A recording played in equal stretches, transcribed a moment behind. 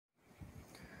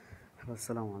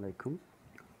আসসালামু আলাইকুম।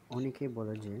 অনেকেই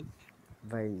বলে যে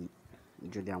ভাই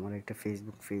যদি আমার একটা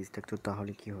ফেসবুক পেজ থাকতো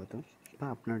তাহলে কি হতো, বা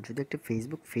আপনার যদি একটা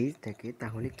ফেসবুক পেজ থাকে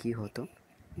তাহলে কি হতো।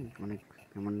 অনেক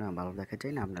এমন না ভালো দেখা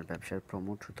যায় না, আপনার ব্যবসার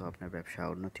প্রমোট হতো, আপনার ব্যবসা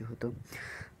উন্নতি হতো।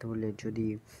 তাহলে যদি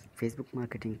ফেসবুক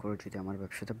মার্কেটিং করে যদি আমার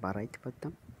ব্যবসাটা বাড়াইতে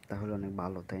পারতাম তাহলে অনেক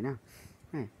ভালো, তাই না?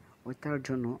 হ্যাঁ, ওই তার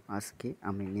জন্য আজকে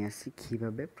আমি নিয়ে আসছি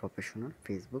কীভাবে প্রফেশনাল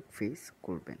ফেসবুক পেজ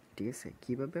করবেন। ঠিক আছে,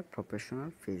 কীভাবে প্রফেশনাল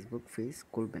ফেসবুক পেজ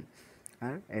করবেন,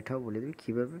 আর এটাও বলে দেবে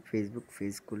কীভাবে ফেসবুক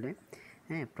পেজ খুলে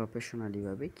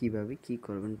প্রফেশনালিভাবে কীভাবে কী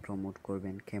করবেন, প্রমোট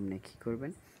করবেন, কেমনে কী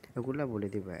করবেন, এগুলো বলে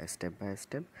দেবো স্টেপ বাই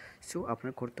স্টেপ। সো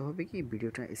আপনার করতে হবে কি,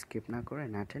 ভিডিওটা স্কিপ না করে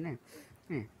না টেনে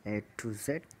এ টু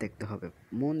জেড দেখতে হবে,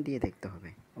 মন দিয়ে দেখতে হবে।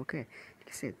 ওকে, ঠিক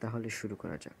আছে, তাহলে শুরু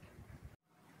করা যাক।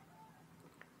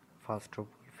 First of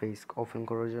all page open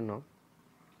করার জন্য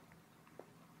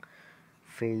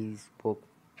ফেসবুক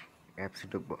অ্যাপসে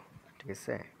ঢুকবো। ঠিক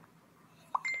আছে,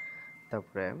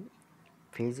 তারপরে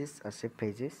পেজেস আছে,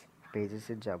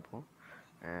 পেজেসে যাব।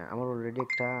 আমার অলরেডি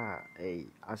একটা এই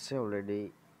আছে, অলরেডি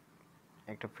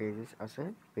একটা পেজ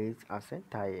আছে,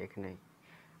 তাই এখানে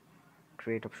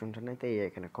ক্রিয়েট অপশনটা নেই, তাই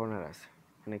এখানে কর্নার আছে,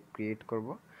 এখানে ক্রিয়েট করব,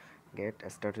 গেট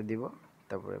স্টার্টে দিব,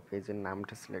 তারপরে পেজের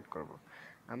নামটা সিলেক্ট করব।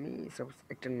 আমি সাপোজ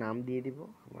একটা নাম দিয়ে দিব,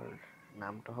 আমার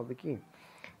নামটা হবে কি,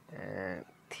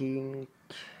 থিঙ্ক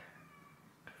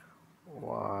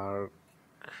ওয়ার্ক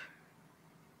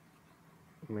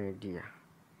মিডিয়া।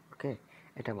 ওকে,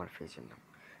 এটা আমার পেজের নাম।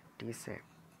 ঠিক আছে,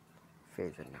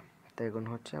 পেজের নাম। তো এখন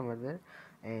হচ্ছে আমাদের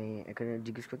এখানে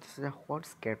জিজ্ঞেস করতেছে যে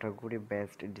হোয়াটস category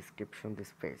best description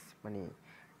this page, মানে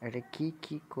এটা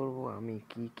কি করব, আমি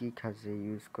কি কাজে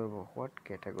ইউজ করব, হোয়াট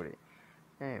ক্যাটাগরি।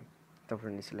 হ্যাঁ,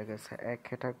 তারপরে নিচে লেখা আছে A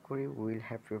category will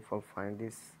have people find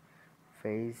this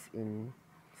page in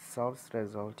search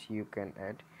result you can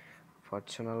add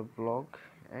personal blog.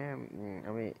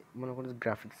 আমি মনে করি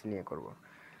গ্রাফিক্স নিয়ে করব,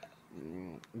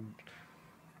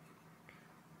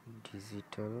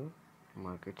 digital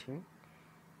marketing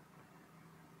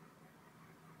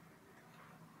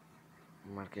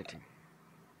marketing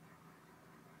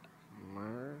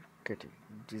marketing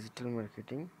digital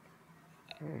marketing.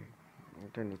 হ্যাঁ,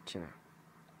 এটা নিচ্ছে না।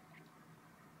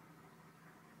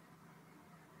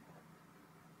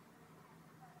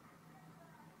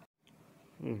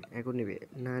 এখন নেবে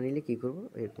না, নিলে কী করবো,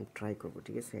 এরকম ট্রাই করবো।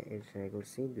 ঠিক আছে, এই ট্রাই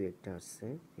করছি, দু একটা আসছে।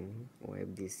 ওয়েব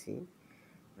দিছি,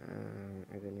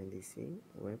 এখানে দিছি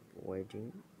web wedding,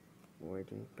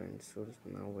 wedding pant source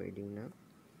না, ওয়েডিং না,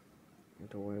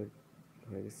 এটা ওয়েব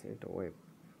হয়ে গেছে, এটা ওয়েব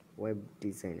ওয়েব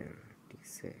ডিজাইনার। ঠিক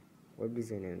আছে, ওয়েব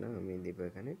ডিজাইনার না, আমি দেব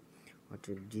এখানে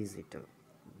হচ্ছে ডিজিটাল।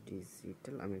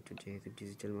 আমি একটু যেহেতু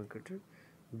ডিজিটাল মার্কেটার,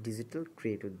 ডিজিটাল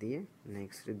ক্রিয়েটর দিয়ে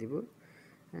নেক্সটে দিব।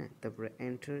 হ্যাঁ, তারপরে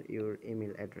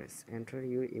ইমেল অ্যাড্রেস,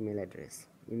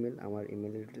 আমার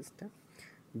ইমেল অ্যাড্রেসটা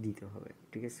দিতে হবে।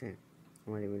 ঠিক আছে,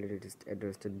 আমার ইমেল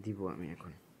অ্যাড্রেসটা দিব আমি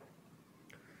এখন।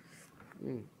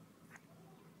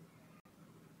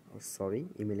 সরি,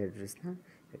 ইমেল অ্যাড্রেস না,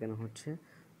 এখানে হচ্ছে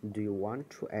do you want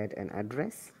to add an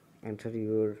address,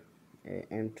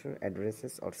 enter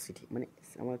addresses or city, মানে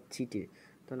আমার সিটির।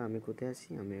 তাহলে আমি কোথায় আছি,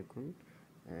 আমি এখন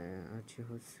আছি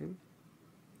হচ্ছে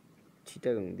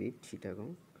চিটাগং দিই, চিটাগং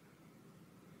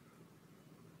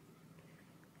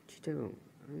চিটাগং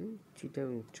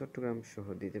চিটাগং চট্টগ্রাম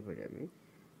শহর দিতে পারি আমি,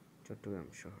 চট্টগ্রাম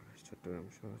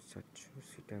শহর 700,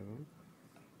 চিটাগং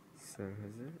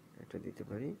 4000, এটা দিতে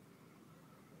পারি।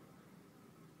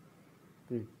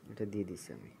 এটা দিয়ে দিচ্ছি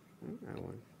আমি।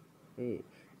 আমার এই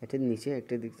এটার নিচে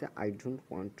একটা দিচ্ছে I don't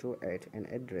want to add an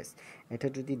address. এটা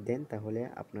যদি দেন তাহলে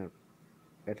আপনার,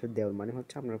 এটা দেওয়ার মানে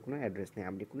হচ্ছে আপনার কোনো অ্যাড্রেস নেই,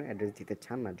 আপনি কোনো অ্যাড্রেস দিতে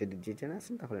চান না। যদি দিতে না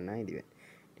আসেন তাহলে নাই দিবেন।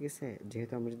 ঠিক আছে,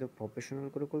 যেহেতু আমরা যদি প্রফেশনাল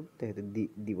করে করবো সেহেতু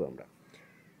দিব আমরা।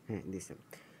 হ্যাঁ, দিছেন।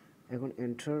 এখন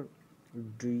enter,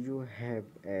 do you have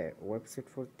a website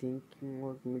for thinking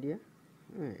work media.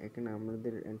 হ্যাঁ, এখানে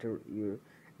আমাদের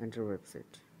enter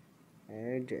website,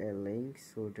 add a link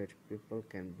so that people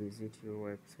can visit your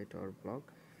website or blog.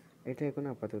 এটা এখন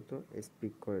আপাতত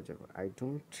স্পিক করে যাবো, আই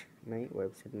ডোন্ট নাই,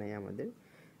 ওয়েবসাইট নাই আমাদের।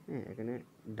 হ্যাঁ, এখানে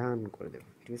ডান করে দেবো।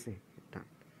 ঠিক আছে, ডান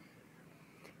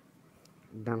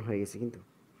ডান হয়ে গেছে কিন্তু।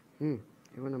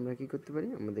 এখন আমরা কি করতে পারি,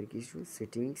 আমাদের কিছু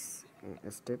সেটিংস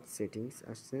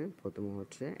আসছে। প্রথম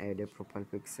হচ্ছে add a profile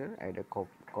picture, add a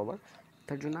cover.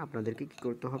 তার জন্য আপনাদেরকে কি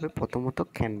করতে হবে, প্রথমত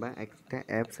ক্যানভা একটা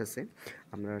অ্যাপস আছে,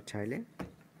 আমরা চাইলে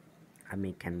আমি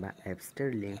ক্যানভা অ্যাপসটার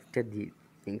লিঙ্কটা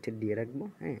দিয়ে রাখবো।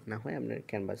 হ্যাঁ, না হয় আপনার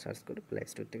ক্যানভা সার্চ করে প্লে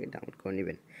স্টোর থেকে ডাউনলোড করে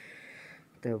নেবেন।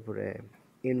 তারপরে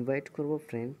ইনভাইট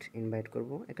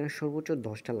করব, এখানে সর্বোচ্চ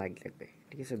 10টা লাইক লাগবে।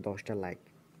 ঠিক আছে, 10টা লাইক।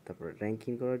 তারপরে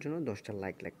র্যাঙ্কিং করার জন্য 10টা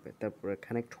লাইক লাগবে। তারপরে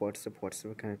কানেক্ট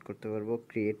হোয়াটসঅ্যাপে কানেক্ট করতে পারবো।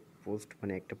 ক্রিয়েট পোস্ট,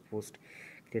 মানে একটা পোস্ট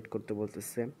ক্রিয়েট করতে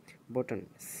বলতেছে বটন,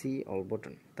 সি অল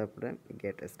বটন, তারপরে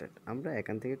গেট স্টার্ট। আমরা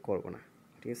এখান থেকে করব না,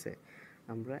 ঠিক আছে,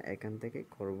 আমরা এখান থেকে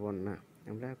করব না।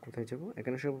 আমরা কোথায় যাব?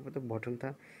 এখানে সর্বপ্রথম বটনটা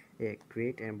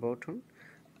ক্রিয়েট এ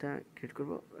বটনটা ক্রিয়েট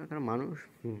করব। এখানে মানুষ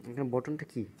এখানে বটনটা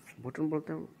কি? বটন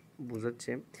বলতে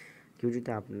বোঝাচ্ছে কেউ যদি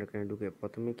আপনার এখানে ঢুকে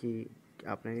প্রথমে কি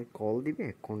আপনাকে কল দিবে,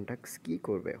 কন্ট্যাক্টস কি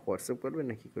করবে, হোয়াটসঅ্যাপ করবে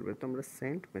না কি করবে, তো আমরা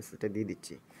সেন্ড মেসেজটা দিয়ে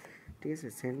দিচ্ছি, ঠিক আছে।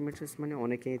 সেন্ড মেসেজ মানে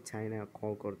অনেকেই চায় না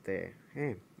কল করতে,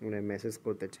 হ্যাঁ, মানে মেসেজ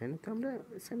করতে চায় না, তো আমরা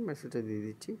সেন্ড মেসেজটা দিয়ে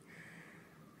দিচ্ছি,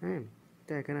 হ্যাঁ।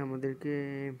 তো এখানে আমাদেরকে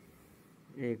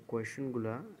এই কোয়েশ্চেনগুলো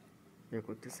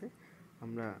করতেছে,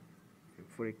 আমরা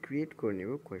পরে ক্রিয়েট করে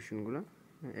নেব কোয়েশ্চেনগুলো।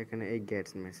 এখানে এই গেট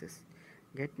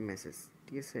মেসেজ,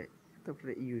 ঠিক আছে।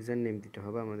 তারপরে ইউজার নেম দিতে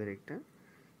হবে আমাদের একটা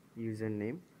ইউজার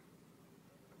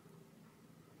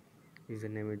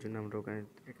নেমের জন্য আমরা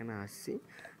এখানে আসছি।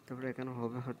 তারপরে এখানে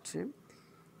হবে হচ্ছে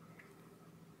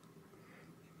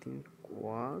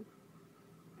কোয়াক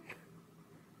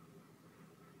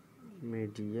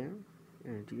মিডিয়া,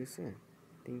 ঠিক আছে,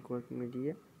 কোয়াক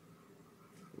মিডিয়া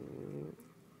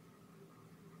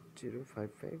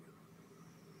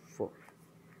 0554,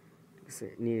 ঠিক আছে,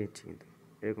 নিয়ে নিচ্ছি। কিন্তু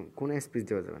এরকম কোনো স্পেস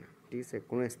দেওয়া যাবে না, ঠিক আছে,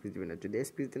 কোনো স্পেস দেবে না। যদি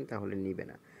স্পেস দেন তাহলে নিবে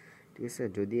না, ঠিক আছে,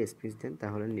 যদি স্পেস দেন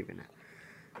তাহলে নিবে না।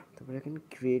 তারপরে এখানে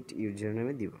ক্রিয়েট ইউজার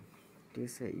নামে দিব, ঠিক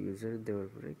আছে। ইউজার দেওয়ার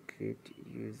পরে ক্রিয়েট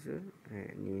ইউজার, হ্যাঁ,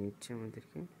 নিয়ে নিচ্ছে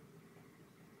আমাদেরকে,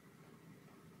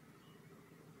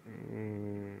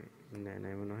 না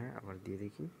মনে হয়, আবার দিয়ে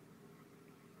দেখি।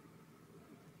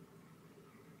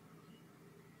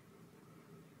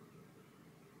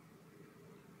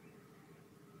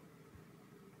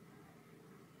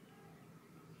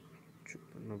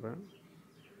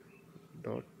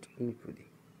 .info দিই,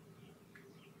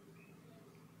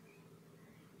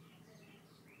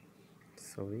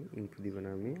 সরি ইনপু দিব না,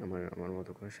 আমি আমার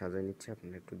মতো করে সাজাই নিচ্ছি,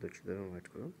 আপনারা একটু ধৈর্য ধরে ওয়েট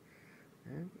করুন।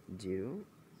 হ্যাঁ,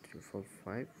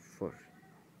 03454,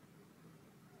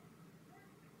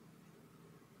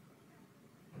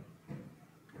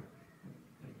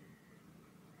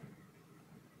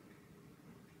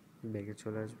 ব্যাগে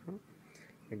চলে আসবো,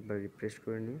 একবার রিফ্রেশ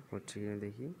করে নিই হচ্ছে কিনা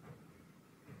দেখি।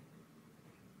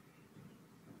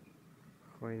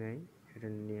 হয় নাই, এটা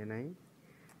নিয়ে নাই,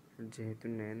 যেহেতু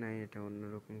নেয় নাই এটা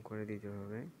অন্যরকম করে দিতে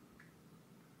হবে।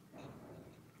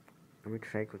 আমি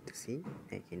ট্রাই করতেছি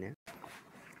নেয় কিনা।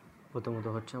 প্রথমত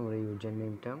হচ্ছে আমরা ইউজার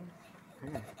নেমটা,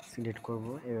 হ্যাঁ, সিলেক্ট করব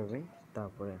এভাবে।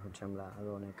 তারপরে হচ্ছে আমরা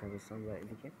আরও অনেক কাজ আছে, আমরা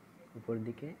এদিকে উপরের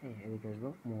দিকে এদিকে আসবো,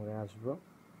 মোড়ে আসবো,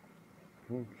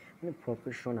 মানে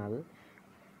প্রফেশনাল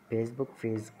ফেসবুক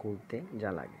পেজ খুলতে যা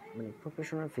লাগে, মানে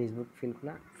প্রফেশনাল ফেসবুক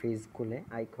পেজ খুলে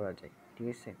আয় করা যায়, ঠিক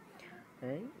আছে।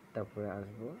 এই তারপরে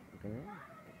আসবো এখানে,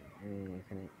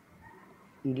 এখানে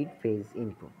এডিট পেজ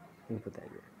ইনপুতে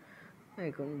আসবে।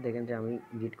 এখন দেখেন যে আমি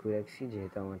এডিট করে রাখছি,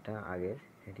 যেহেতু আমারটা আগের,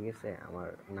 ঠিক আছে। আমার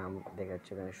নাম দেখাচ্ছে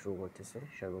এখানে শো করতেছে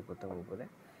সর্বপ্রথম উপরে,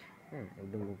 হ্যাঁ,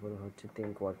 একদম উপরে হচ্ছে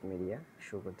ওয়ার্ক মিডিয়া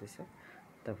শো করতেছে।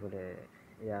 তারপরে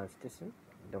আসতেছে,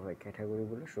 তারপরে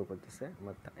ক্যাটাগরিগুলো শো করতেছে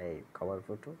আমার, এই কভার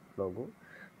ফটো, লোগো।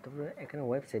 তারপরে এখানে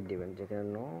ওয়েবসাইট দিবেন, যেখানে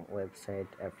নো ওয়েবসাইট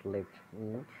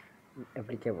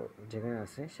অ্যাপ্লিকেবল যেখানে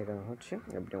আছে সেখানে হচ্ছে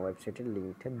আপনি ওয়েবসাইটের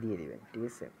লিঙ্কটা দিয়ে দিবেন, ঠিক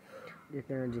আছে।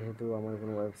 এখানে যেহেতু আমার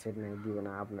কোনো ওয়েবসাইট নেই, দিবে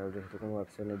না। আপনারও যেহেতু কোনো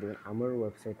ওয়েবসাইট নেই, দিবেন। আমার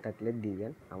ওয়েবসাইট থাকলে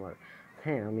দিবেন আমার,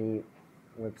 হ্যাঁ, আমি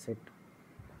ওয়েবসাইট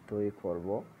তৈরি করব,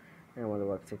 আমার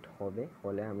ওয়েবসাইট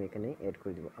হলে আমি এখানে অ্যাড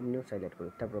করে দেবো, আপনিও চাইলে অ্যাড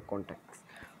করবেন। তারপরে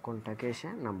কন্ট্যাক্টে এসে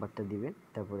নাম্বারটা দিবেন,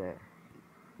 তারপরে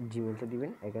জিমেলটা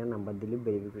দিবেন। এখানে নাম্বার দিলে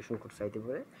ভেরিফিকেশন কোড চাইতে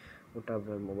পারে, ওটা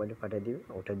আপনার মোবাইলে পাঠিয়ে দিবেন,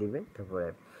 ওটা দিবেন। তারপরে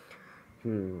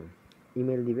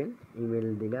ইমেল দিবেন, ইমেল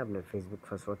দিলে আপনার ফেসবুক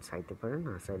পাসওয়ার্ড চাইতে পারেন,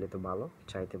 না চাইলে তো ভালো,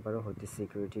 চাইতে পারো হয়তো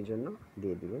সিকিউরিটির জন্য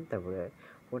দিয়ে দিবেন। তারপরে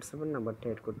হোয়াটসঅ্যাপের নাম্বারটা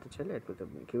অ্যাড করতে চাইলে অ্যাড করতে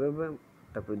পারবেন। কীভাবে?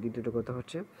 তারপরে দ্বিতীয়টা কথা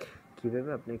হচ্ছে কীভাবে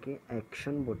আপনাকে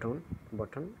অ্যাকশন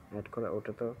বটন অ্যাড করা,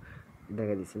 ওটা তো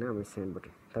দেখা দিচ্ছি না, আমি সেন্ড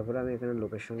বটন। তারপরে আমি এখানে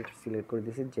লোকেশন সিলেক্ট করে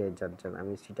দিয়েছি, যে যার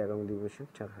আমি চিটাগাং ডিভিশন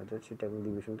 4000 চিটাগাং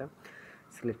ডিভিশনটা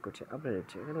সিলেক্ট করছি। আপনার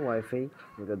হচ্ছে এখানে ওয়াইফাই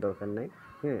এটার দরকার নাই,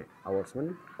 হ্যাঁ, আওয়ার্স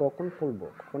মানে কখন খুলবো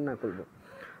কখন না খুলবো,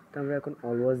 তো আমরা এখন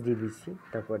অলওয়েজ দিয়ে দিচ্ছি।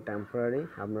 তারপর টেম্পোরারি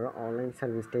আপনারা অনলাইন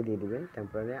সার্ভিসটাই দিয়ে দিবেন,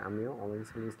 টেম্পোরারি আমিও অনলাইন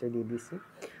সার্ভিসটাই দিয়ে দিচ্ছি,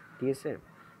 ঠিক আছে।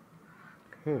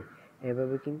 হ্যাঁ,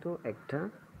 এভাবে কিন্তু একটা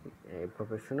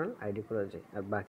প্রফেশনাল আইডি করা যায়। আর বাকি